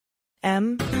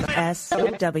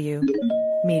MSW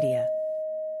Media.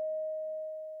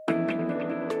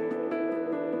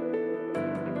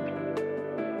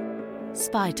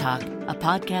 Spy Talk, a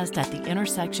podcast at the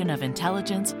intersection of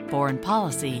intelligence, foreign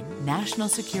policy, national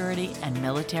security, and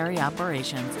military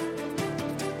operations.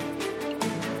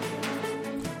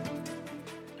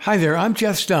 Hi there, I'm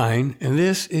Jeff Stein, and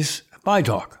this is Spy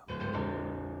Talk.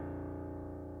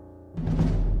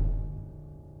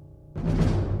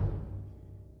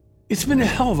 It's been a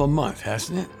hell of a month,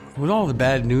 hasn't it? With all the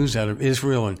bad news out of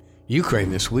Israel and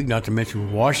Ukraine this week, not to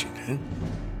mention Washington.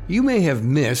 You may have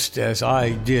missed, as I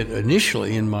did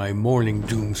initially in my morning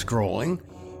doom scrolling,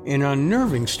 an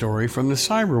unnerving story from the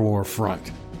cyber war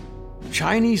front.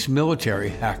 Chinese military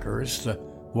hackers, the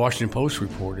Washington Post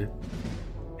reported,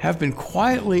 have been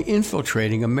quietly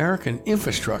infiltrating American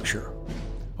infrastructure.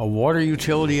 A water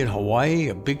utility in Hawaii,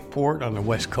 a big port on the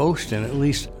West Coast, and at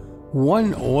least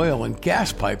one oil and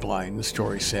gas pipeline, the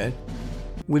story said,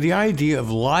 with the idea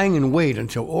of lying in wait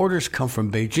until orders come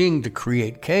from Beijing to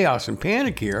create chaos and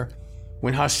panic here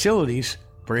when hostilities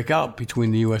break out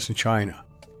between the U.S. and China.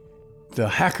 The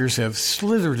hackers have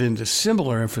slithered into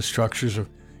similar infrastructures of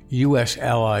U.S.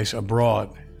 allies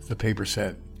abroad, the paper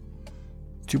said.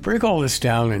 To break all this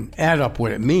down and add up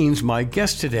what it means, my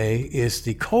guest today is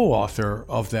the co-author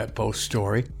of that Post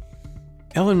story,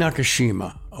 Ellen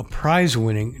Nakashima, a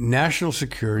prize-winning national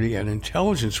security and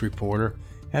intelligence reporter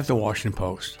at the Washington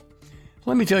Post.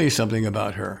 Let me tell you something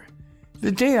about her.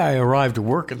 The day I arrived to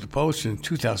work at the Post in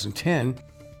 2010,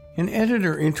 an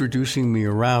editor introducing me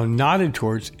around nodded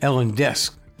towards Ellen's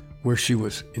desk, where she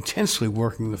was intensely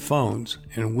working the phones,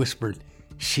 and whispered,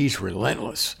 "She's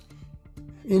relentless."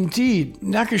 Indeed,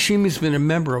 Nakashima's been a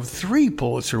member of 3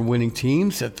 Pulitzer-winning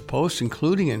teams at the Post,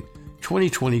 including in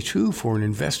 2022 for an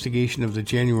investigation of the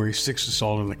January 6th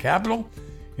assault on the Capitol,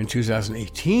 in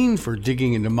 2018 for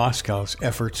digging into Moscow's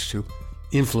efforts to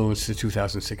influence the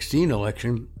 2016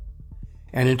 election,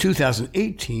 and in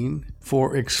 2018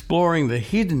 for exploring the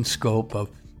hidden scope of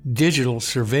digital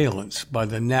surveillance by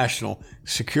the National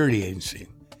Security Agency.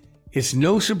 It's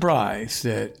no surprise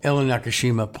that Ellen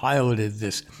Nakashima piloted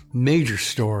this major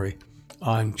story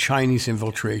on Chinese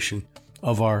infiltration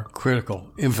of our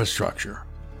critical infrastructure.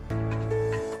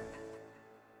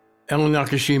 Ellen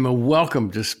Nakashima,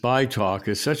 welcome to Spy Talk.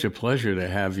 It's such a pleasure to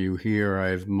have you here. I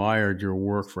admired your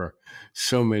work for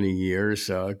so many years,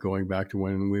 going back to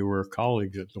when we were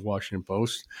colleagues at the Washington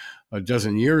Post a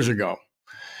dozen years ago.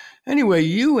 Anyway,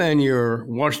 you and your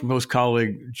Washington Post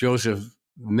colleague, Joseph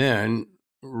Menn,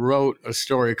 wrote a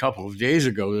story a couple of days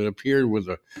ago that appeared with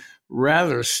a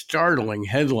rather startling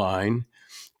headline: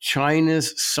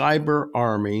 China's cyber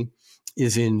army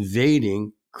is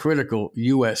invading critical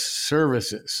U.S.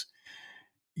 services.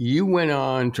 You went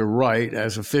on to write,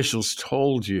 as officials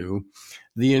told you,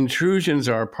 the intrusions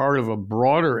are part of a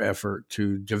broader effort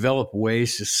to develop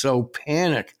ways to sow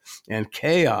panic and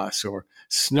chaos or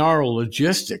snarl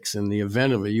logistics in the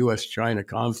event of a U.S.-China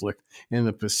conflict in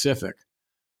the Pacific.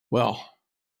 Well,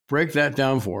 break that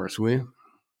down for us, will you?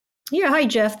 Yeah, hi,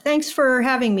 Jeff. Thanks for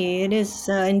having me. It is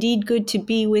indeed good to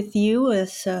be with you,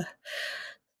 as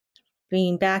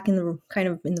being back in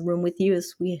the room with you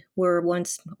as we were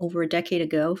once over a decade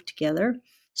ago together.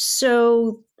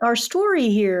 So our story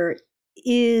here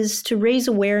is to raise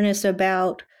awareness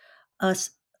about a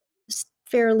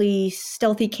fairly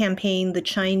stealthy campaign the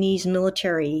Chinese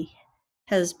military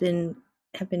have been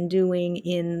doing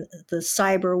in the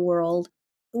cyber world,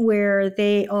 where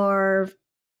they are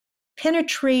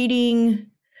penetrating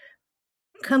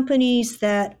companies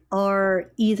that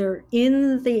are either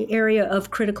in the area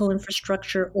of critical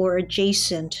infrastructure or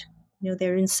adjacent.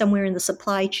 They're in somewhere in the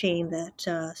supply chain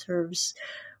that serves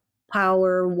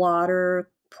power,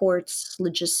 water, ports,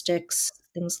 logistics,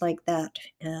 things like that.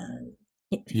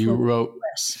 You wrote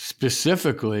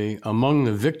specifically, among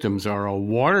the victims are a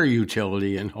water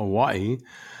utility in Hawaii,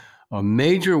 a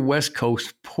major West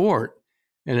Coast port,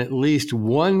 and at least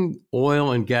one oil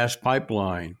and gas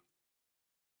pipeline.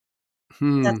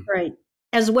 That's right.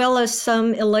 As well as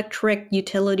some electric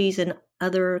utilities in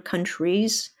other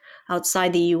countries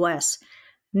outside the U.S.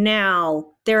 Now,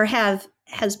 there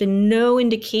has been no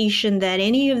indication that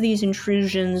any of these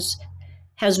intrusions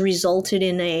has resulted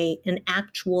in an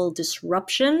actual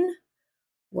disruption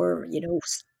or,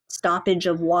 stoppage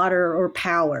of water or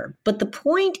power. But the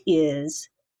point is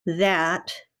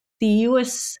that the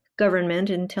U.S.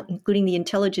 government, including the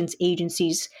intelligence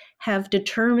agencies, have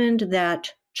determined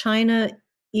that China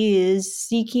is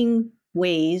seeking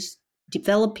ways,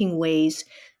 developing ways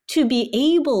to be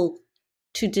able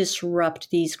to disrupt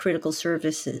these critical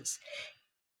services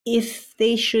if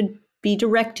they should be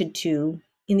directed to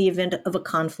in the event of a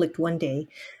conflict one day.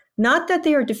 Not that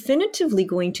they are definitively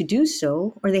going to do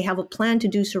so, or they have a plan to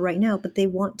do so right now, but they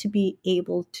want to be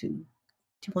able to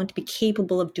want to be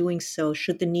capable of doing so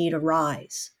should the need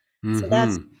arise. So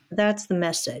that's the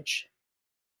message.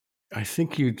 I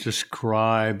think you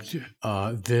described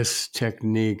this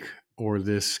technique or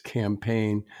this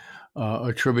campaign,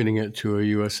 attributing it to a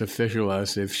U.S. official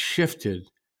as they've shifted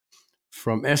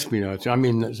from espionage. I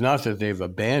mean, it's not that they've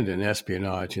abandoned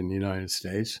espionage in the United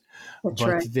States, That's but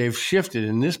right. they've shifted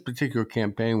in this particular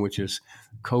campaign, which is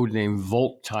codenamed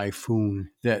Volt Typhoon,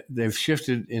 that they've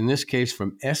shifted in this case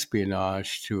from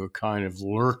espionage to a kind of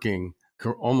lurking,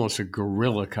 almost a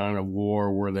guerrilla kind of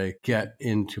war where they get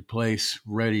into place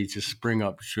ready to spring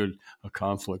up should a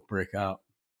conflict break out.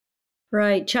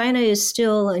 Right. China is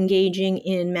still engaging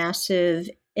in massive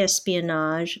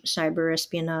espionage, cyber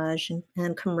espionage,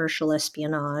 and commercial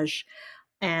espionage,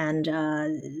 and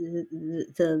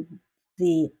the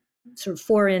sort of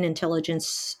foreign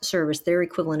intelligence service, their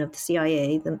equivalent of the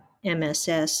CIA, the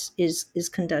MSS, is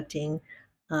conducting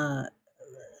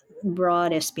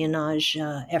broad espionage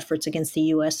efforts against the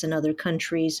U.S. and other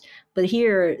countries. But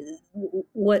here,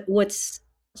 what's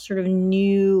sort of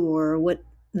new, or what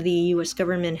the U.S.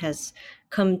 government has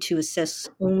come to assess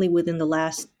only within the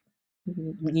last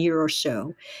year or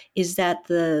so, is that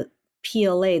the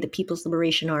PLA, the People's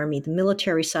Liberation Army, the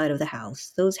military side of the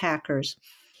house, those hackers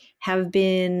have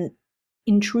been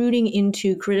intruding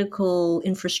into critical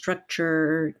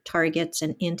infrastructure targets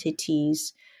and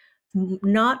entities,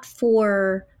 not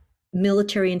for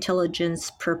military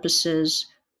intelligence purposes,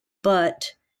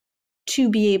 but to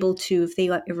be able to, if they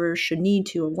ever should need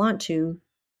to or want to,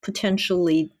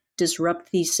 potentially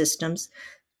disrupt these systems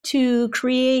to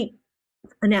create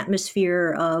an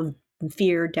atmosphere of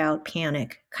fear, doubt,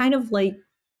 panic. Kind of like,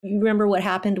 you remember what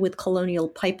happened with Colonial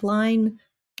Pipeline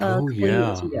a couple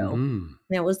years ago.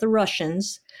 That was the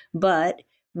Russians. But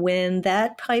when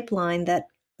that pipeline, that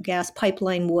gas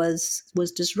pipeline was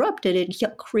disrupted,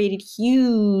 it created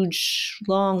huge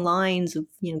long lines of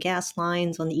gas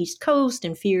lines on the East Coast,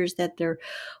 and fears that there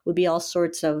would be all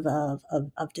sorts of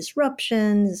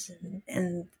disruptions,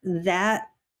 and that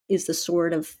is the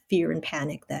sort of fear and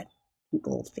panic that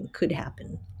people think could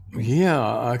happen. Yeah,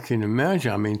 I can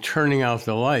imagine. I mean, turning out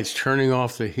the lights, turning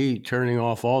off the heat, turning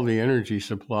off all the energy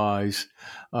supplies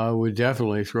would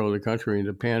definitely throw the country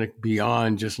into panic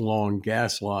beyond just long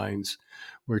gas lines.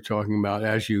 We're talking about,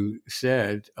 as you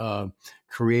said,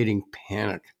 creating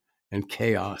panic and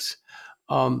chaos.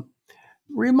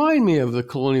 Remind me of the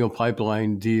Colonial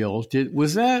Pipeline deal.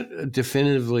 Was that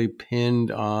definitively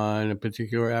pinned on a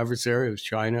particular adversary? It was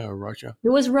China or Russia? It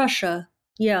was Russia.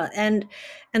 Yeah, and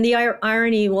the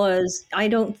irony was, I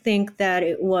don't think that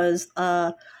it was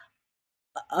a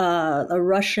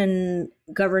Russian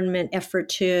government effort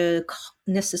to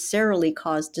necessarily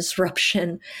cause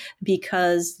disruption,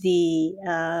 because it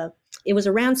was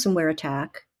a ransomware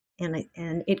attack, and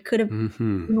it could have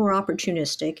been more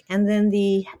opportunistic. And then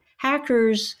the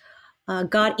hackers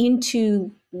got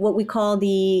into what we call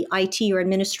the IT or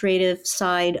administrative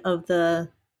side of the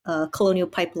Colonial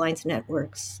Pipelines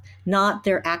networks, not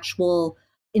their actual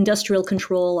industrial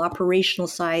control operational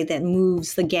side that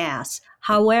moves the gas.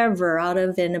 However, out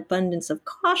of an abundance of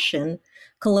caution,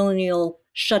 Colonial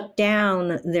shut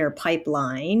down their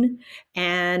pipeline,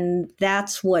 and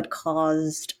that's what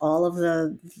caused all of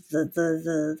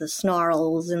the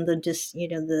snarls and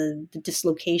the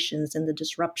dislocations and the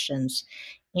disruptions.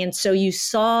 And so you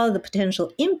saw the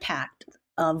potential impact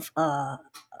of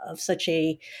such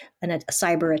a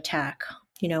cyber attack,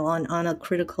 on a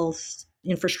critical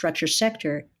infrastructure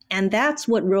sector. And that's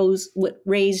what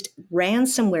raised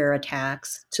ransomware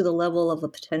attacks to the level of a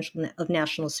potential of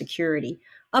national security.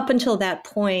 Up until that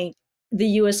point, the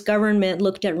U.S. government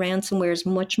looked at ransomware as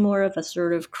much more of a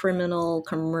sort of criminal,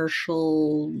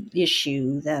 commercial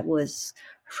issue that was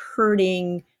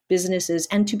hurting businesses,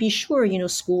 and, to be sure,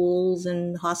 schools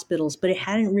and hospitals, but it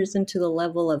hadn't risen to the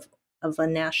level of a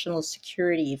national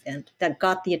security event that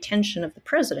got the attention of the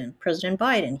President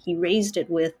Biden. He raised it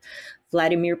with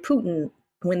Vladimir Putin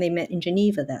when they met in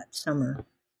Geneva that summer.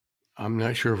 I'm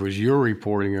not sure if it was your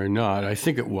reporting or not. I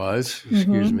think it was,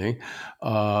 excuse me,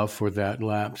 for that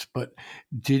lapse. But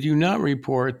did you not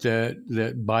report that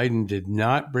Biden did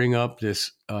not bring up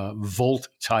this Volt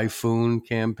Typhoon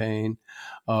campaign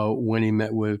when he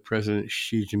met with President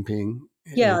Xi Jinping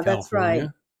in California? That's right.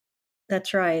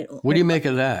 That's right. What do you make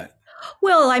of that?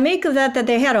 Well, I make of that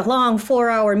they had a long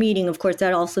 4-hour meeting. Of course,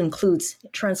 that also includes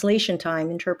translation time,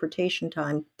 interpretation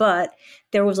time. But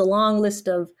there was a long list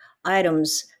of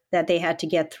items that they had to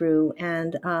get through,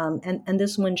 and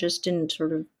this one just didn't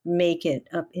sort of make it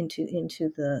up into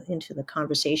the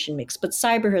conversation mix. But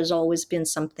cyber has always been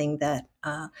something that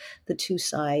the two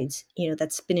sides,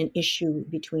 that's been an issue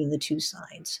between the two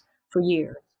sides for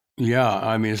years. Yeah,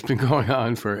 I mean, it's been going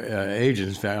on for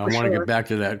ages. In fact, I want to get back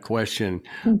to that question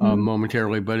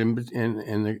momentarily. But in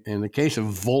the case of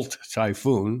Volt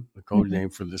Typhoon, the code name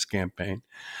for this campaign,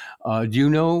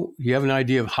 do you have an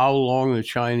idea of how long the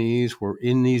Chinese were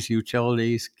in these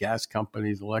utilities, gas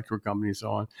companies, electric companies,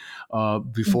 so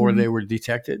on, before they were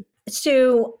detected?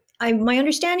 So my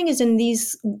understanding is in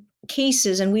these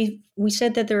cases, and we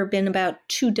said that there have been about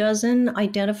 24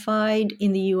 identified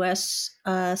in the U.S.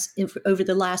 Over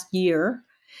the last year,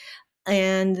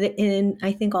 and in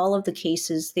I think all of the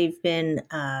cases they've been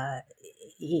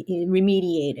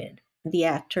remediated.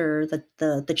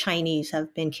 The Chinese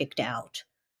have been kicked out.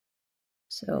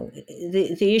 So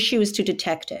the issue is to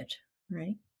detect it,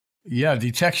 right? Yeah,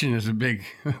 detection is a big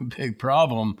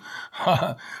problem.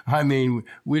 I mean,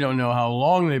 we don't know how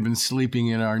long they've been sleeping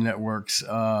in our networks.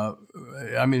 I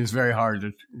mean, it's very hard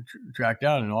to track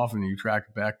down, and often you track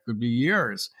it back, it could be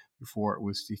years before it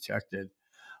was detected.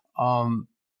 One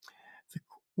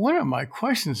of my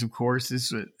questions, of course, is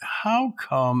that how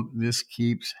come this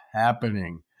keeps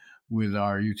happening with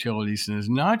our utilities? And it's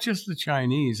not just the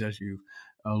Chinese, as you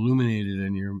illuminated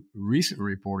in your recent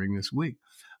reporting this week.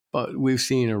 But we've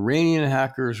seen Iranian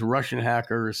hackers, Russian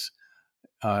hackers.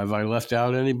 Have I left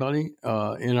out anybody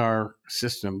in our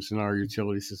systems, in our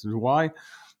utility systems? Why?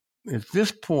 At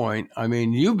this point, I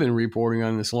mean, you've been reporting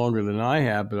on this longer than I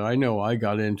have, but I know I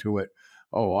got into it,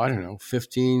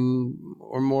 15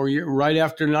 or more years, right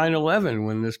after 9/11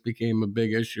 when this became a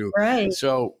big issue. Right.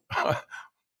 So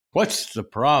what's the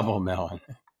problem, Ellen?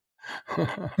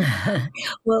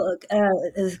 Well,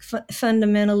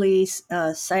 fundamentally,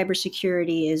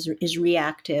 cybersecurity is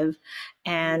reactive,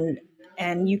 and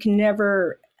you can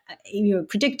never,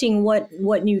 predicting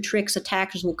what new tricks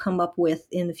attackers will come up with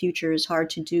in the future is hard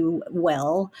to do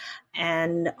well,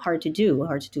 and hard to do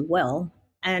well,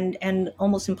 and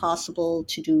almost impossible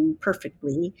to do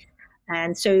perfectly.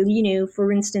 And so,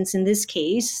 for instance, in this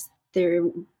case,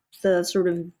 the sort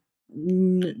of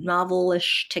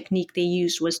novelish technique they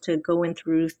used was to go in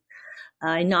through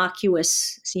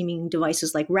innocuous seeming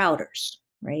devices like routers,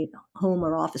 right? Home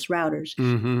or office routers.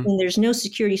 Mm-hmm. And there's no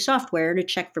security software to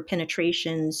check for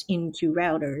penetrations into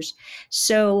routers.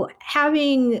 So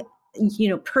having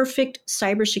perfect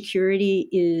cybersecurity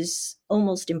is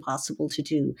almost impossible to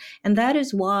do. And that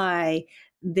is why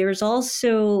there's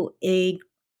also a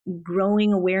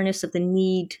growing awareness of the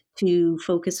need to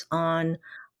focus on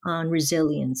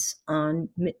resilience, on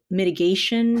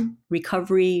mitigation,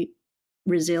 recovery,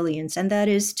 resilience. And that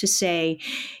is to say,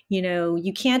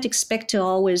 you can't expect to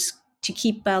always to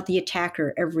keep out the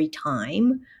attacker every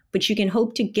time, but you can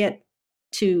hope to get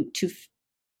to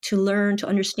learn, to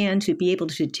understand, to be able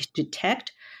to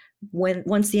detect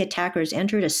once the attacker has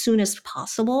entered as soon as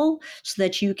possible, so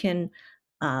that you can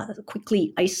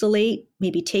quickly isolate,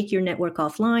 maybe take your network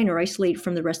offline or isolate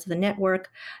from the rest of the network,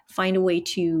 find a way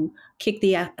to kick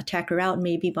the attacker out,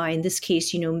 maybe by, in this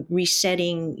case,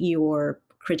 resetting your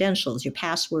credentials, your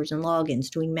passwords and logins,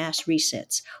 doing mass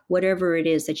resets, whatever it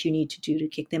is that you need to do to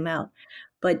kick them out.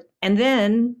 And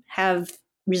then have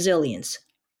resilience,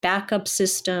 backup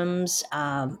systems,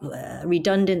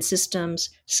 redundant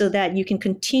systems, so that you can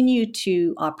continue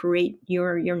to operate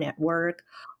your network,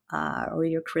 or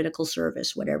your critical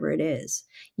service, whatever it is.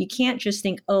 You can't just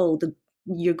think,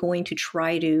 you're going to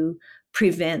try to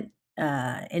prevent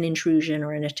an intrusion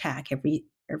or an attack every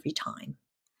time.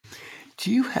 Do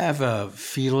you have a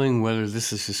feeling whether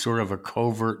this is a sort of a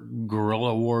covert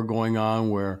guerrilla war going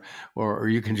on or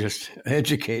you can just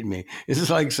educate me? Is this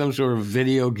like some sort of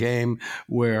video game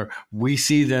where we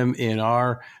see them in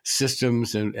our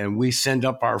systems and we send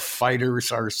up our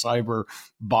fighters, our cyber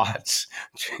bots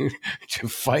to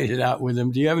fight it out with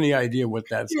them? Do you have any idea what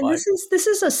that's like? This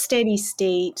is a steady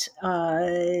state,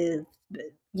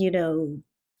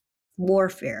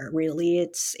 warfare, really.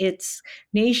 It's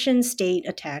nation state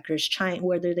attackers,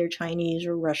 whether they're Chinese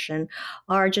or Russian,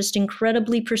 are just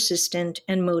incredibly persistent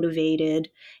and motivated,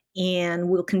 and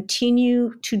will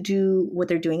continue to do what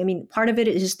they're doing. I mean, part of it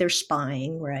is their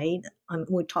spying, right?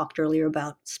 We talked earlier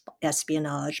about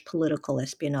espionage, political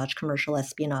espionage, commercial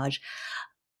espionage.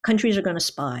 Countries are going to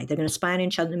spy. They're going to spy on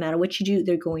each other. No matter what you do,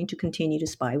 they're going to continue to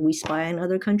spy. We spy on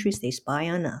other countries. They spy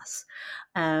on us.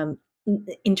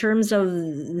 In terms of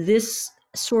this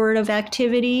sort of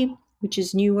activity, which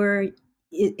is newer,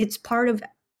 it's part of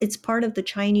the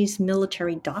Chinese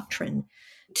military doctrine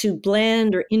to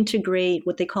blend or integrate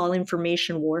what they call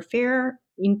information warfare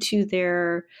into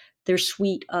their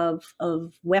suite of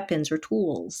weapons or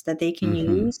tools that they can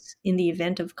use in the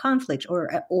event of conflict,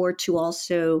 or to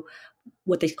also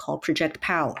what they call project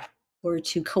power, or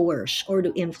to coerce or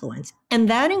to influence. And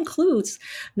that includes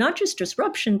not just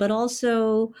disruption, but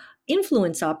also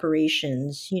influence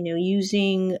operations,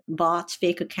 using bots,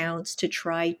 fake accounts to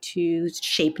try to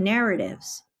shape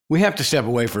narratives. We have to step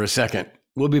away for a second.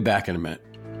 We'll be back in a minute.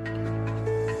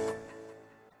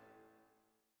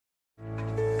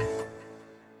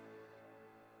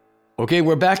 Okay,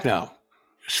 we're back now.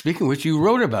 Speaking of which, you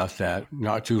wrote about that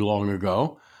not too long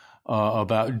ago,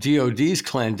 about DOD's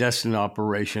clandestine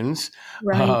operations,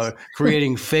 right.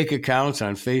 Creating fake accounts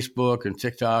on Facebook and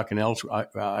TikTok and elsewhere.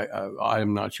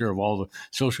 I'm not sure of all the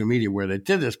social media where they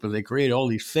did this, but they created all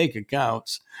these fake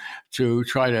accounts to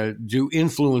try to do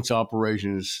influence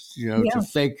operations, to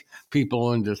fake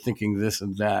people into thinking this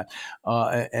and that.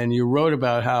 And you wrote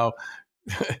about how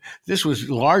this was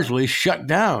largely shut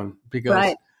down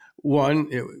because, one,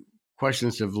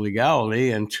 questions of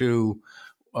legality, and two,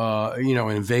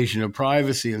 invasion of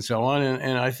privacy and so on.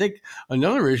 And I think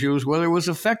another issue is whether it was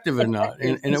effective or not.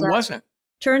 And it wasn't.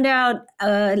 Turned out,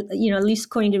 at least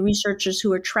according to researchers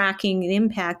who are tracking the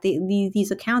impact,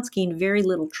 these accounts gained very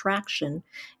little traction.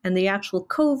 And the actual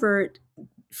covert,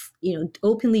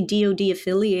 openly DoD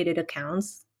affiliated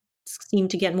accounts seem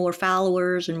to get more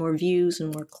followers and more views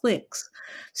and more clicks.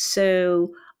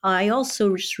 So I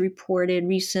also just reported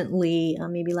recently,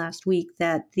 maybe last week,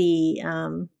 that the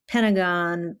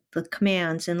Pentagon, the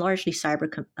commands, and largely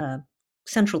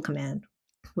Central Command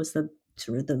was the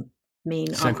sort of the main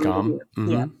CENTCOM.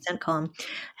 Yeah, CENTCOM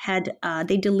had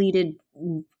they deleted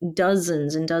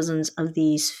dozens and dozens of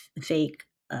these fake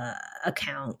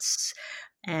accounts,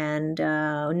 and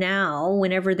now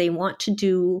whenever they want to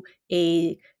do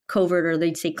a covert, or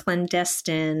they'd say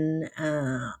clandestine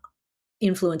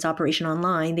influence operation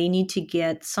online, they need to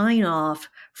get sign off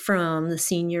from the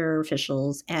senior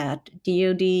officials at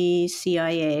DoD,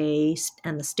 CIA,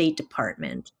 and the State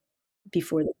Department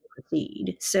before they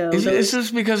proceed. So is this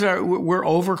because we're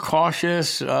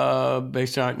overcautious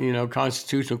based on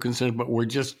constitutional concerns, but we're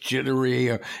just jittery,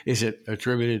 or is it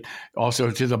attributed also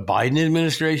to the Biden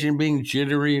administration being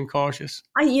jittery and cautious?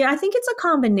 I think it's a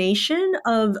combination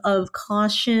of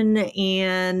caution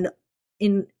and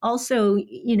also,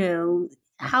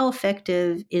 how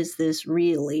effective is this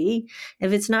really?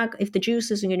 If the juice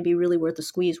isn't going to be really worth the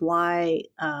squeeze, why,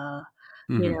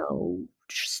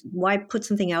 why put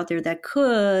something out there that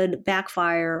could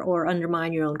backfire or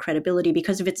undermine your own credibility?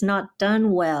 Because if it's not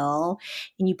done well,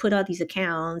 and you put out these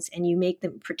accounts and you make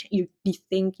them you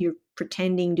think you're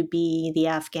pretending to be the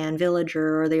Afghan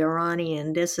villager or the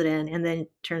Iranian dissident, and then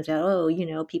it turns out,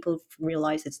 people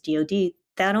realize it's DoD,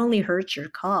 that only hurts your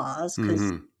cause,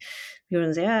 because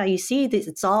people say, you see,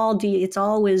 it's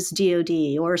always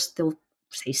DoD, or they'll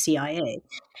say CIA,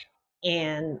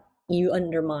 and you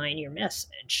undermine your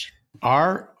message.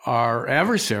 Our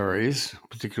adversaries,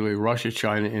 particularly Russia,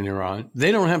 China, and Iran,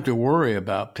 they don't have to worry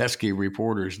about pesky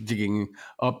reporters digging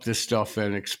up this stuff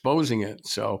and exposing it.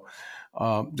 So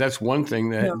that's one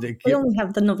thing that they only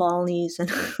have the Navalny's.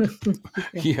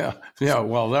 Yeah.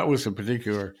 Well, that was a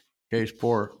particular case.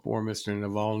 Poor Mr.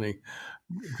 Navalny.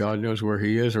 God knows where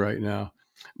he is right now.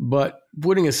 But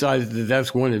putting aside that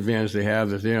that's one advantage they have,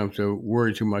 that they don't have to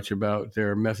worry too much about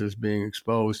their methods being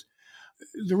exposed.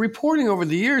 The reporting over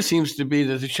the years seems to be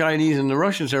that the Chinese and the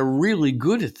Russians are really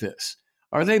good at this.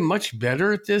 Are they much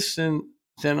better at this than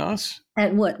us?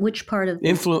 At what? Which part of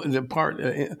the part?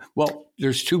 Well,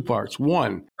 there's two parts.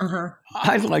 One,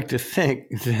 I'd like to think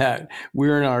that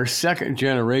we're in our second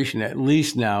generation, at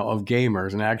least now, of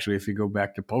gamers. And actually, if you go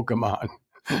back to Pokemon,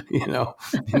 in the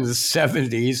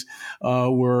 70s,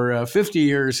 we're 50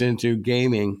 years into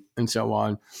gaming and so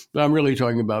on. But I'm really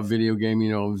talking about video game,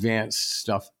 advanced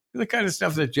stuff. The kind of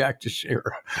stuff that Jack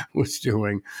Teixeira was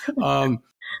doing.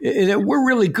 We're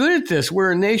really good at this.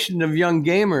 We're a nation of young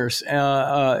gamers.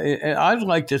 And I'd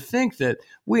like to think that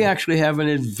we actually have an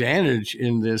advantage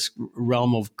in this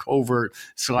realm of covert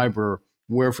cyber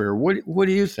warfare. What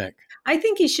do you think? I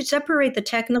think you should separate the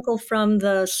technical from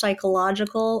the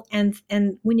psychological. And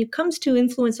when it comes to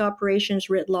influence operations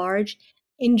writ large,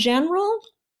 in general,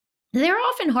 they're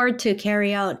often hard to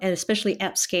carry out, and especially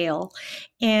at scale.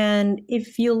 And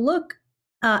if you look,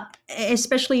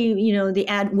 especially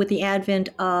with the advent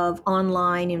of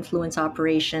online influence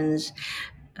operations,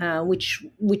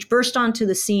 which burst onto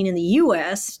the scene in the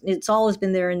U.S. It's always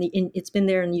been there it's been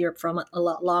there in Europe for a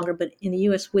lot longer, but in the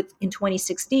U.S. in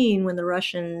 2016 when the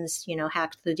Russians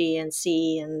hacked the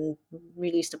DNC and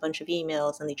released a bunch of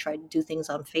emails and they tried to do things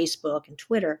on Facebook and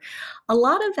Twitter, a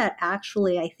lot of that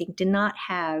actually I think did not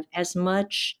have as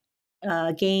much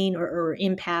gain or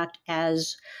impact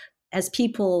as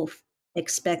people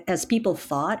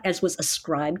thought, as was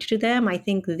ascribed to them. I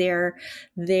think their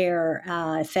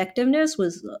effectiveness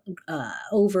was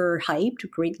overhyped,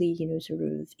 greatly, sort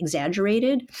of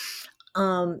exaggerated.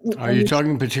 Are you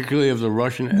talking particularly of the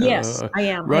Russian? Yes, I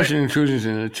am. Russian intrusions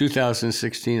in the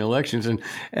 2016 elections, and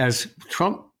as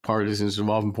Trump partisans have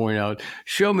often pointed out,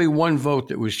 show me one vote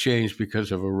that was changed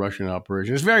because of a Russian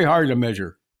operation. It's very hard to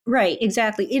measure. Right,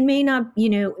 exactly. It may not,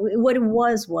 what it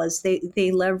was they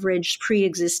leveraged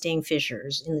pre-existing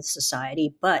fissures in the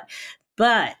society, but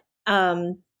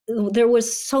there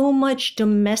was so much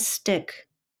domestic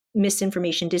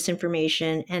misinformation,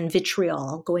 disinformation, and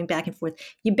vitriol going back and forth.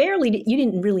 You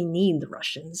didn't really need the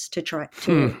Russians to try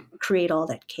to create all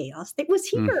that chaos. It was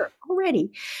here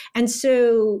already, and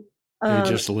so they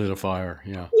just lit a fire.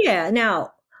 Yeah. Yeah.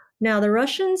 Now the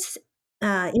Russians.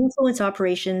 Influence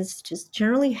operations just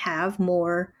generally have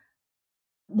more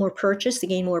purchase. They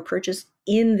gain more purchase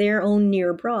in their own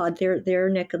near abroad, their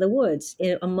neck of the woods,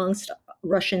 amongst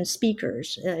Russian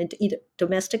speakers, either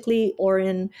domestically or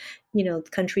in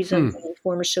countries of the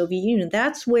former Soviet Union.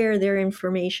 That's where their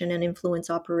information and influence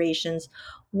operations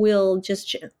will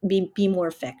just be more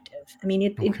effective. I mean,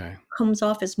 it comes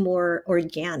off as more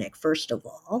organic, first of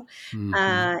all,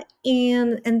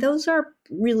 and those are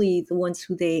really the ones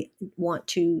who they want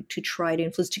to try to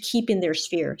influence, to keep in their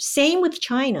sphere. Same with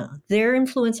China. Their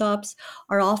influence ops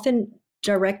are often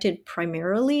directed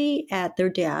primarily at their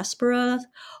diaspora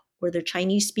or their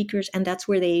Chinese speakers, and that's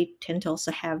where they tend to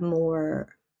also have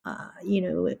more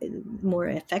more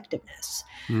effectiveness.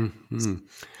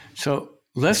 So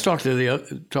let's talk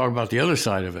about the other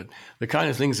side of it. The kind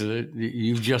of things that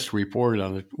you've just reported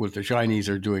on, what the Chinese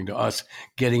are doing to us,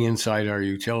 getting inside our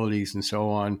utilities and so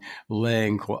on,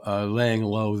 laying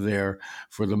low there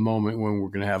for the moment when we're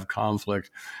going to have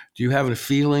conflict. Do you have a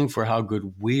feeling for how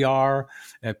good we are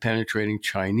at penetrating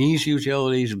Chinese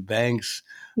utilities, banks,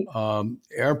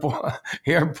 airport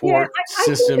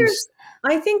systems?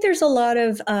 I think there's a lot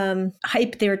of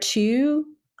hype there too.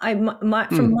 From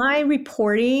my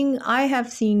reporting, I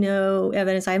have seen no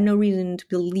evidence. I have no reason to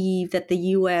believe that the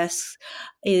U.S.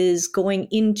 is going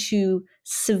into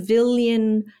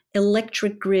civilian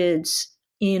electric grids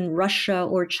in Russia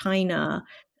or China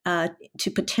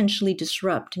to potentially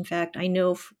disrupt. In fact, I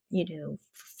know,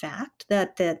 fact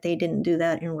that they didn't do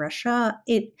that in Russia.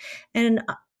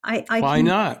 Why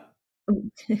not?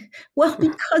 Well,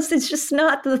 because it's just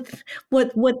not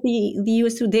what the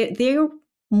U.S. do. They're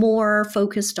more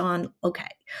focused on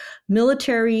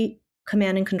military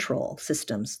command and control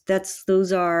systems.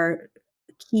 Those are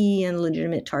key and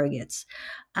legitimate targets.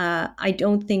 I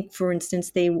don't think, for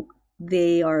instance,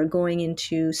 they are going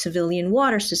into civilian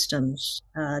water systems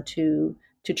to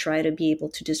try to be able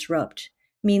to disrupt.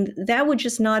 I mean, that would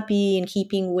just not be in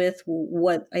keeping with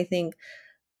what I think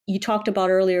you talked about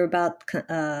earlier about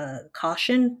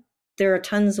caution. There are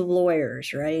tons of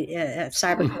lawyers, right?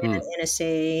 Cybercrime,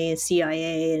 NSA,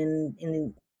 CIA, and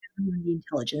the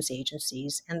intelligence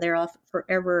agencies, and they're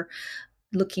forever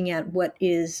looking at what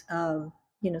is, sort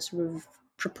of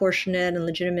proportionate and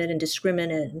legitimate and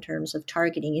discriminate in terms of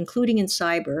targeting, including in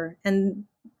cyber. And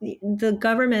the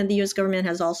U.S. government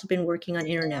has also been working on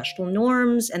international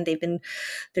norms, and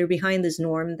they're behind this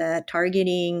norm that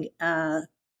targeting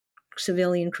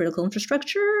civilian critical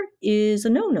infrastructure is a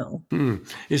no-no.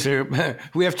 Is there?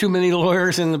 We have too many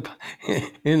lawyers in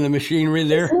the machinery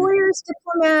there. Lawyers,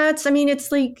 diplomats. I mean,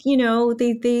 it's like there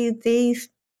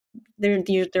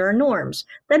are norms.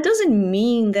 That doesn't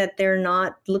mean that they're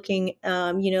not looking.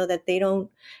 That they don't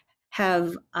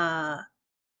have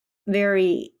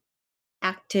very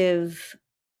active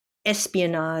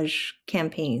espionage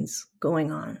campaigns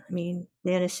going on. I mean,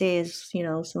 the NSA is,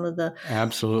 some of the...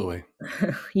 Absolutely.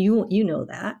 You know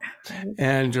that.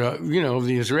 And,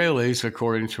 the Israelis,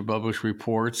 according to published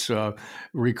reports,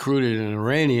 recruited an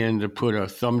Iranian to put a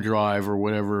thumb drive or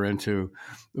whatever into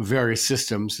various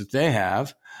systems that they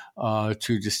have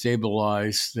to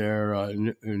destabilize their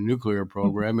nuclear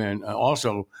program and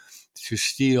also to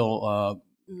steal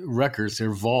records,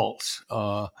 their vaults,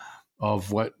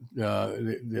 of what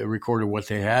they recorded what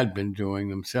they had been doing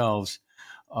themselves.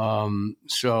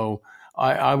 So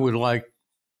I would like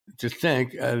to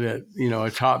think that, a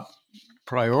top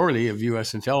priority of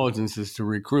U.S. intelligence is to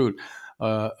recruit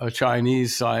a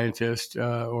Chinese scientist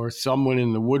or someone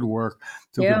in the woodwork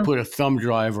who Yeah. could put a thumb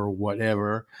drive or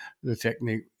whatever the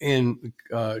technique in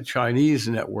Chinese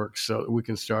networks so that we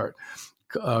can start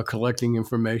collecting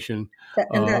information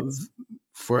And that's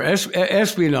for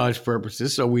espionage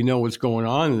purposes, so we know what's going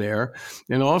on there,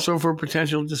 and also for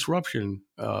potential disruption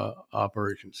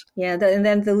operations. yeah. And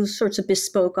then those sorts of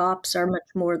bespoke ops are much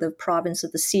more the province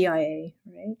of the CIA,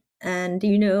 right? And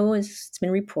it's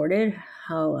been reported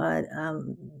how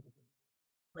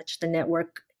much the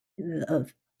network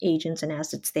of agents and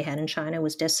assets they had in China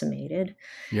was decimated,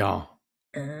 Yeah.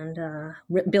 and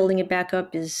building it back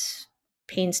up is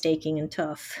painstaking and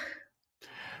tough.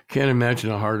 Can't imagine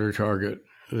a harder target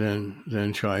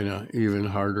than China, even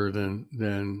harder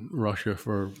than Russia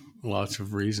for lots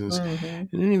of reasons.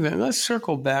 Mm-hmm. In any event, let's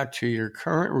circle back to your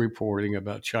current reporting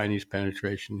about Chinese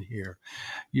penetration here.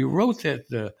 You wrote that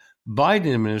the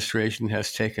Biden administration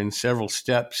has taken several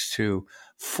steps to,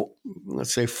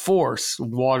 let's say, force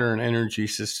water and energy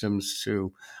systems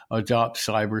to adopt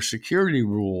cybersecurity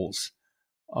rules.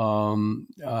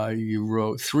 You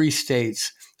wrote 3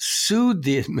 states sued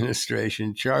the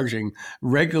administration, charging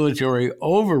regulatory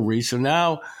overreach. So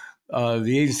now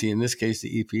the agency, in this case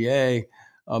the EPA,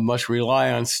 must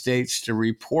rely on states to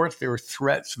report their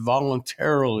threats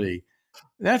voluntarily.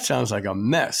 That sounds like a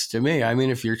mess to me. I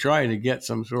mean, if you're trying to get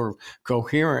some sort of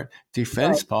coherent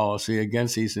defense policy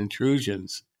against these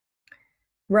intrusions.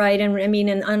 Right. And I mean,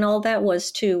 and all that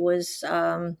was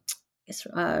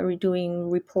doing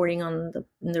reporting on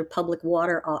their public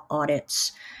water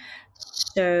audits.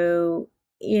 So,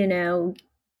 the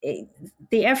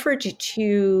effort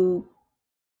to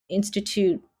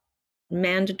institute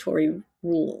mandatory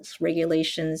rules,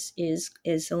 regulations is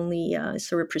only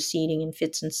sort of proceeding in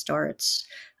fits and starts.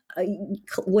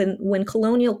 When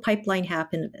Colonial Pipeline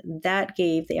happened, that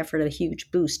gave the effort a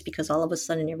huge boost because all of a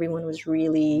sudden everyone was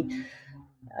really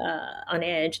on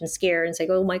edge and scared and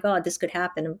saying, "Oh my God, this could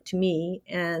happen to me,"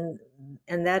 and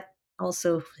that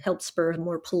also helped spur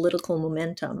more political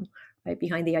momentum right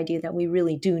behind the idea that we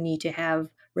really do need to have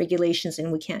regulations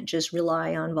and we can't just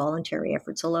rely on voluntary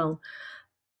efforts alone.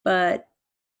 But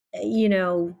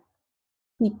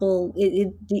people,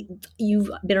 you've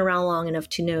been around long enough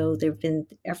to know there have been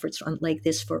efforts like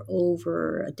this for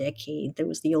over a decade. There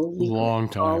was the old Long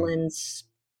time. Collins,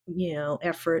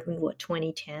 effort in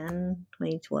 2010,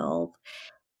 2012,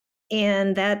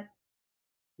 and that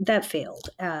failed.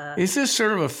 Is this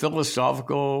sort of a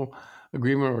philosophical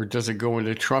agreement, or does it go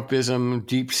into Trumpism,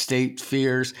 deep state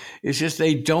fears? It's just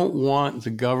they don't want the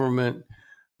government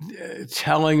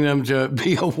telling them to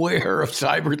be aware of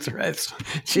cyber threats.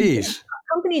 Jeez.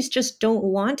 Companies just don't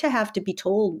want to have to be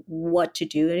told what to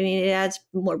do. I mean, it adds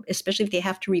more, especially if they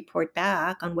have to report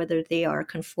back on whether they are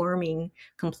complying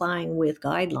with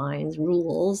guidelines,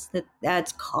 rules. That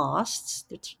adds costs.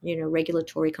 It's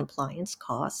regulatory compliance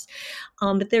costs.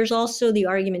 But there's also the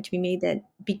argument to be made that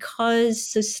because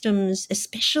systems,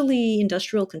 especially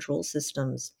industrial control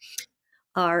systems,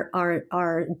 are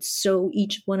so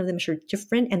each one of them are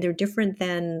different, and they're different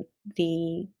than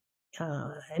the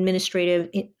administrative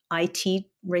IT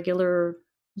regular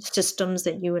systems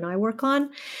that you and I work on,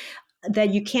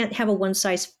 that you can't have a one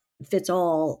size fits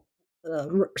all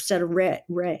set of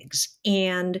regs,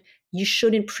 and you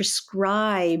shouldn't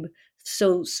prescribe.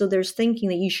 So there's thinking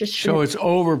that you should. So it's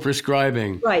over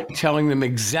prescribing, right? Telling them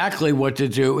exactly what to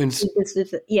do. That's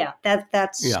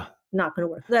not going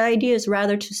to work. The idea is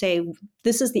rather to say,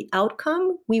 this is the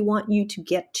outcome we want you to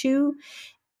get to.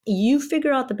 You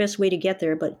figure out the best way to get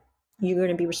there, but you're going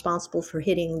to be responsible for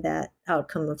hitting that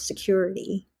outcome of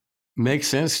security. Makes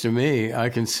sense to me. I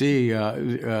can see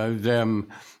them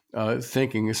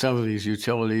thinking, some of these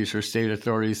utilities or state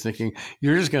authorities thinking,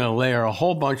 you're just going to layer a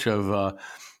whole bunch of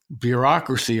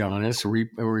bureaucracy on us, a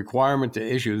requirement to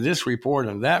issue this report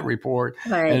and that report,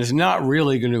 right, and it's not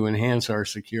really going to enhance our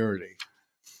security.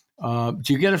 Do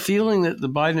you get a feeling that the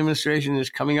Biden administration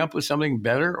is coming up with something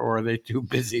better, or are they too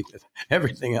busy with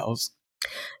everything else?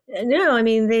 No, I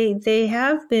mean, they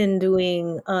have been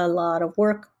doing a lot of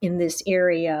work in this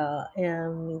area,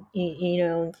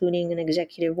 including an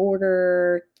executive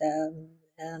order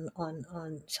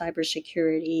on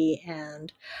cybersecurity,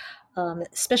 and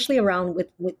especially around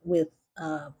with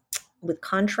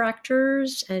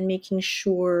contractors, and making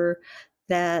sure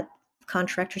that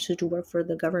contractors who do work for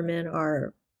the government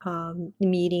are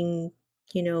meeting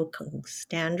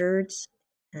standards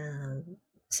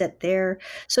set there.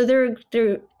 So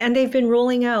they've been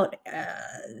rolling out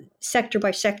sector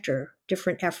by sector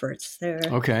different efforts there.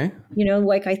 Okay.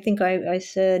 Like I think I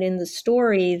said in the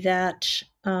story that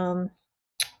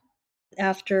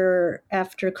after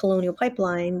Colonial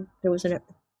Pipeline, there was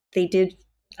they did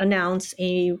announce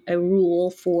a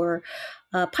rule for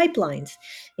pipelines.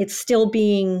 It's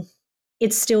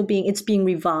being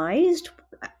revised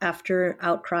after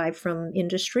outcry from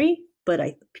industry.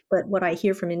 But what I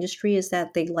hear from industry is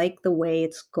that they like the way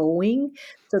it's going,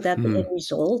 so that the end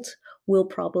result will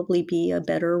probably be a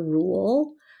better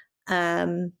rule.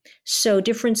 So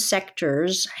different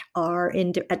sectors are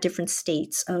at different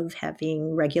states of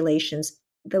having regulations.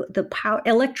 The power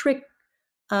electricity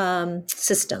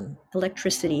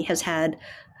has had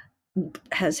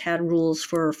rules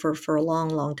for a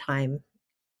long time.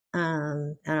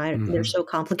 They're so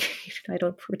complicated. I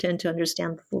don't pretend to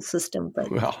understand the full system, but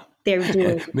they're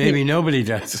doing maybe nobody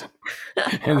does,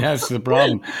 and that's the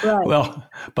problem. Right. Well,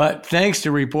 but thanks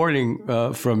to reporting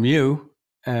from you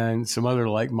and some other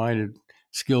like-minded,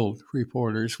 skilled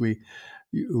reporters,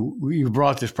 you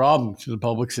brought this problem to the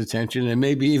public's attention, and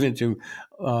maybe even to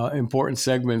important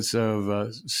segments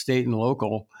of state and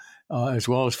local, as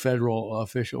well as federal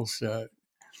officials.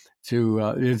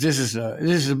 This is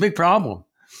a big problem.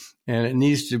 And it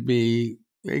needs to be,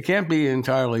 it can't be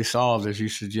entirely solved, as you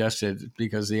suggested,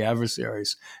 because the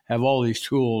adversaries have all these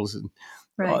tools and,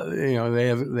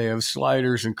 they have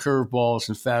sliders and curveballs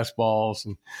and fastballs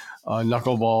and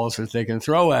knuckleballs that they can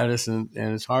throw at us, and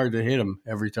it's hard to hit them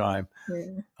every time.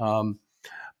 Yeah.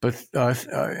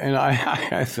 And I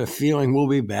have a feeling we'll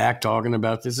be back talking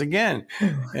about this again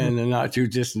in the not too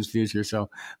distant future. So,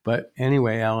 but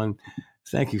anyway, Alan,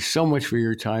 thank you so much for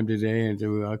your time today and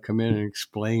to come in and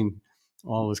explain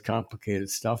all this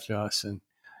complicated stuff to us.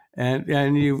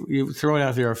 And you've thrown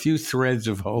out there a few threads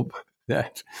of hope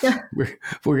that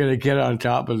we're going to get on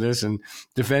top of this and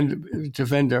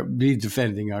be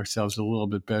defending ourselves a little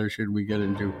bit better should we get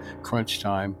into crunch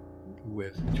time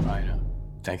with China.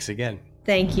 Thanks again.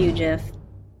 Thank you, Jeff.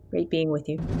 Great being with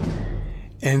you.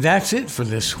 And that's it for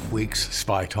this week's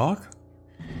Spy Talk.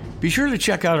 Be sure to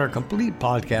check out our complete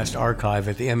podcast archive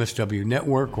at the MSW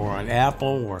Network or on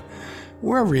Apple or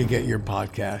wherever you get your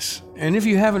podcasts. And if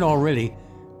you haven't already,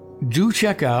 do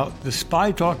check out the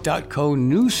spytalk.co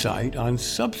news site on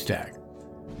Substack,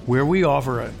 where we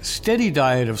offer a steady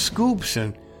diet of scoops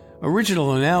and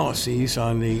original analyses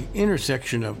on the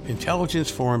intersection of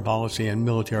intelligence, foreign policy, and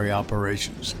military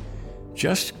operations.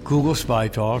 Just Google Spy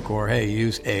Talk or,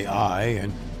 use AI,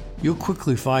 and you'll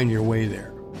quickly find your way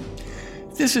there.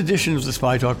 This edition of the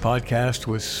Spy Talk podcast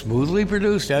was smoothly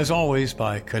produced, as always,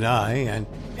 by Kanai and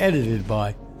edited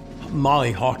by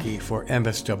Molly Hawkey for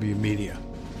MSW Media.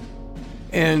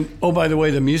 And, oh, by the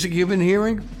way, the music you've been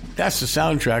hearing, that's the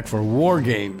soundtrack for War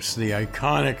Games, the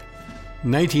iconic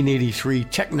 1983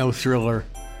 techno thriller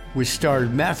which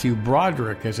starred Matthew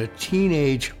Broderick as a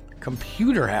teenage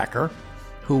computer hacker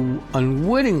who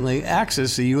unwittingly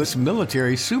accessed the U.S.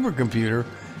 military supercomputer,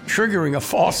 triggering a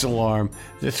false alarm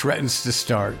that threatens to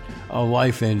start a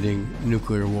life-ending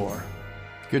nuclear war.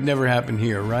 Could never happen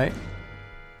here, right?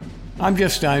 I'm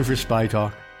Jeff Stein for Spy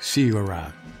Talk. See you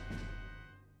around.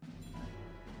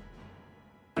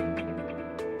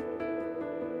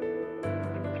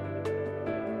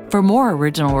 For more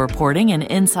original reporting and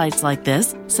insights like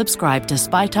this, subscribe to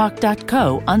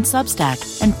spytalk.co on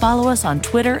Substack and follow us on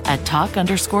Twitter at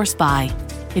 @talk_spy.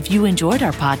 If you enjoyed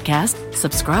our podcast,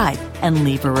 subscribe and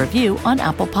leave a review on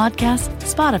Apple Podcasts,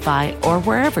 Spotify, or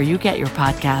wherever you get your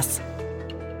podcasts.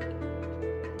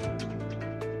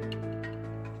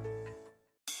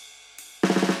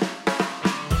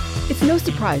 It's no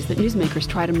surprise that newsmakers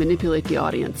try to manipulate the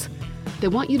audience. They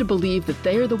want you to believe that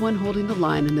they are the one holding the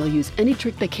line and they'll use any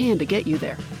trick they can to get you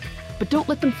there. But don't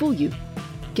let them fool you.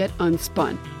 Get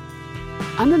unspun.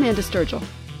 I'm Amanda Sturgill.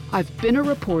 I've been a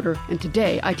reporter, and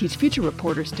today I teach future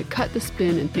reporters to cut the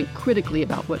spin and think critically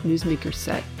about what newsmakers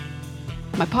say.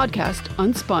 My podcast,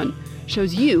 Unspun,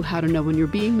 shows you how to know when you're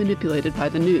being manipulated by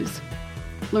the news.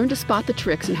 Learn to spot the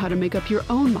tricks and how to make up your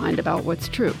own mind about what's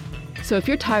true. So if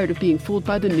you're tired of being fooled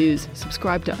by the news,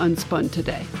 subscribe to Unspun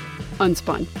today.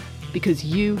 Unspun, because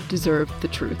you deserve the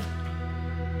truth.